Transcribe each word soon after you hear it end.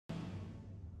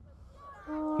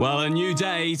Well, a new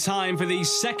day, time for the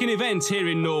second event here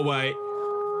in Norway.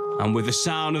 And with the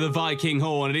sound of the Viking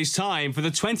horn, it is time for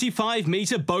the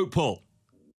 25-metre boat pull.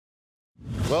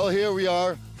 Well, here we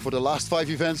are for the last 5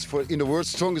 events in the world's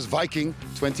strongest Viking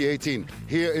 2018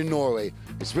 here in Norway.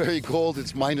 It's very cold,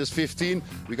 it's -15.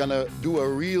 We're gonna do a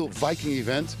real Viking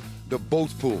event, the boat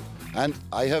pull. And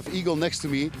I have Eagle next to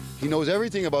me. He knows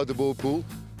everything about the boat pull.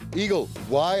 Eagle,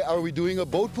 why are we doing a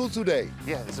boat pull today?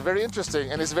 Yeah, it's very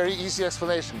interesting and it's a very easy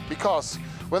explanation. Because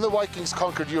when the Vikings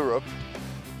conquered Europe,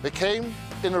 they came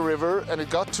in a river and it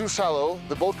got too shallow.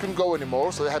 The boat couldn't go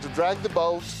anymore, so they had to drag the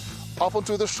boat up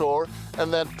onto the shore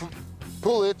and then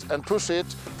pull it and push it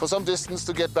for some distance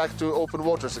to get back to open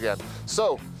waters again.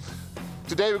 So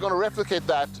today we're going to replicate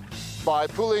that by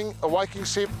pulling a Viking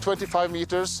ship 25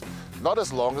 meters, not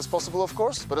as long as possible, of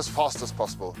course, but as fast as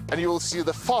possible. And you will see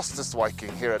the fastest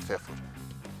Viking here at Fairford.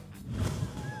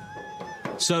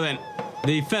 So then,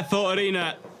 the Fairford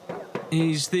Arena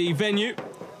is the venue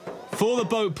for the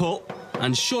boat pull,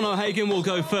 and Sean O'Hagan will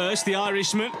go first, the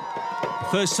Irishman.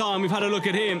 First time we've had a look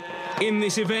at him in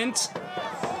this event.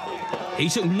 He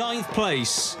took 9th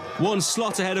place, 1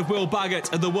 slot ahead of Will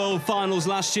Baggett at the World Finals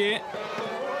last year.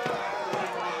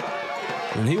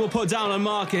 And he will put down a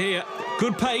marker here.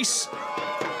 Good pace.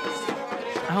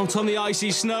 Out on the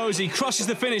icy snow as he crosses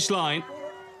the finish line.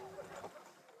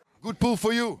 Good pull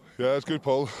for you. Yeah, it's a good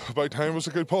pull. About time was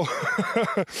a good pull.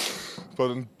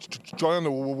 But enjoying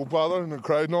the weather and the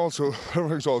crowd and all, so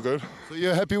everything's all good. So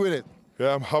you're happy with it?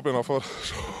 Yeah, I'm happy enough with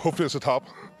it. Hopefully it's a top.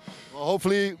 Well,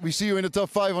 hopefully we see you in the top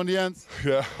 5 on the end.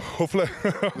 Yeah, hopefully.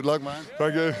 Good luck, man.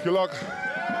 Thank you. Good luck.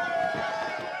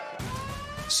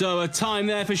 So a time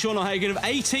there for Sean O'Hagan of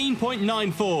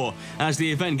 18.94 as the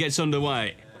event gets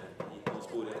underway.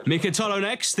 Mika Toro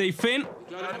next, the Finn.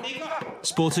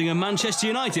 Sporting a Manchester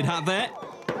United hat there.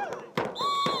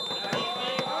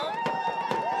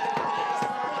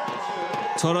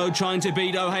 Toro trying to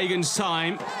beat O'Hagan's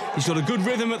time. He's got a good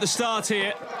rhythm at the start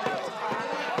here.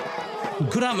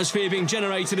 Good atmosphere being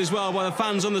generated as well by the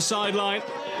fans on the sideline.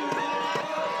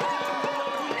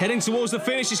 Heading towards the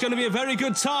finish, it's going to be a very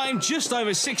good time, just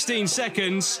over 16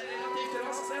 seconds.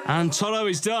 And Toro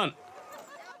is done.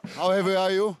 How heavy are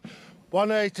you?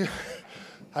 180.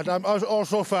 And I'm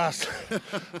also fast.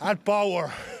 And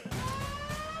power.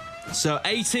 So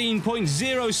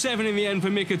 18.07 in the end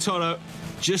for Mika Toro,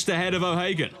 just ahead of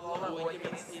O'Hagan.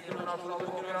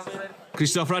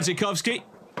 Krzysztof Radzikowski.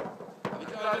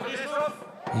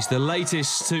 He's the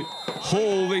latest to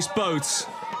haul this boat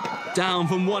down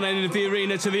from one end of the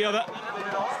arena to the other.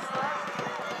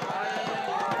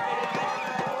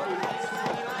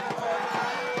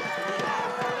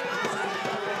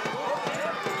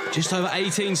 Just over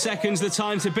 18 seconds, the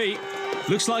time to beat.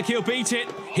 Looks like he'll beat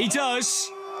it. He does.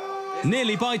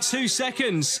 Nearly by 2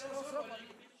 seconds.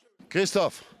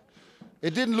 Krzysztof,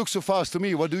 it didn't look so fast to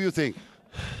me. What do you think?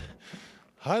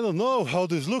 I don't know how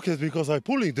this looks because I'm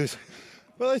pulling this,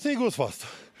 but I think it was fast.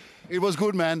 It was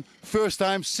good, man. First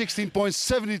time,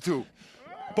 16.72.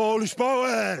 Polish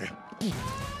power!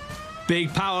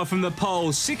 Big power from the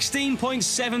pole,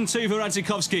 16.72 for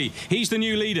Radzikowski. He's the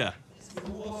new leader.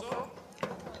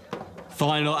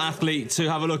 Final athlete to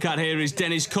have a look at here is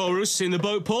Dennis Korus in the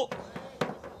boat pull.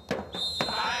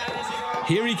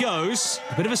 Here he goes.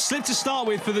 A bit of a slip to start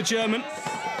with for the German.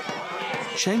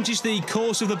 Changes the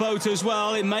course of the boat as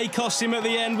well. It may cost him at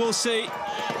the end, we'll see.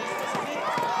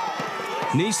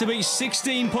 Needs to be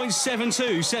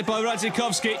 16.72 set by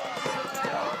Radzikowski.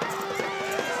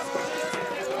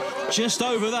 Just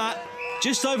over that.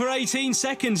 Just over 18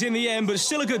 seconds in the end, but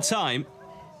still a good time.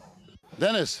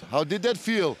 Dennis, how did that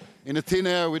feel in the thin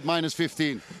air with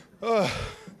 -15?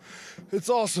 It's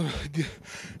awesome.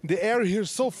 The air here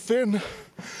is so thin.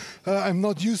 I'm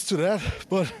not used to that,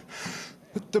 but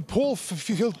the pull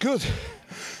felt good.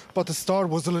 But the start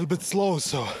was a little bit slow,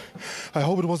 so I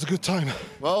hope it was a good time.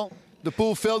 Well, the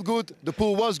pull felt good. The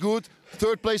pull was good.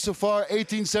 3rd place so far,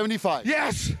 18.75.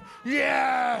 Yes!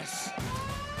 Yes!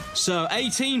 So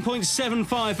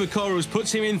 18.75 for Korus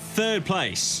puts him in 3rd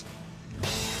place.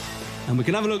 And we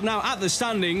can have a look now at the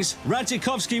standings.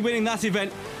 Radzikowski winning that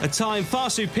event, a time far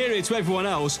superior to everyone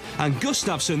else, and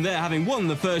Gustafsson there, having won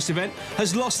the first event,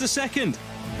 has lost the second.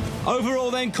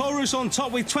 Overall then, Korus on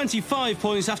top with 25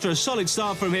 points after a solid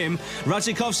start from him.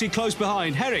 Radzikowski close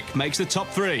behind. Herrick makes the top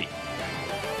 3.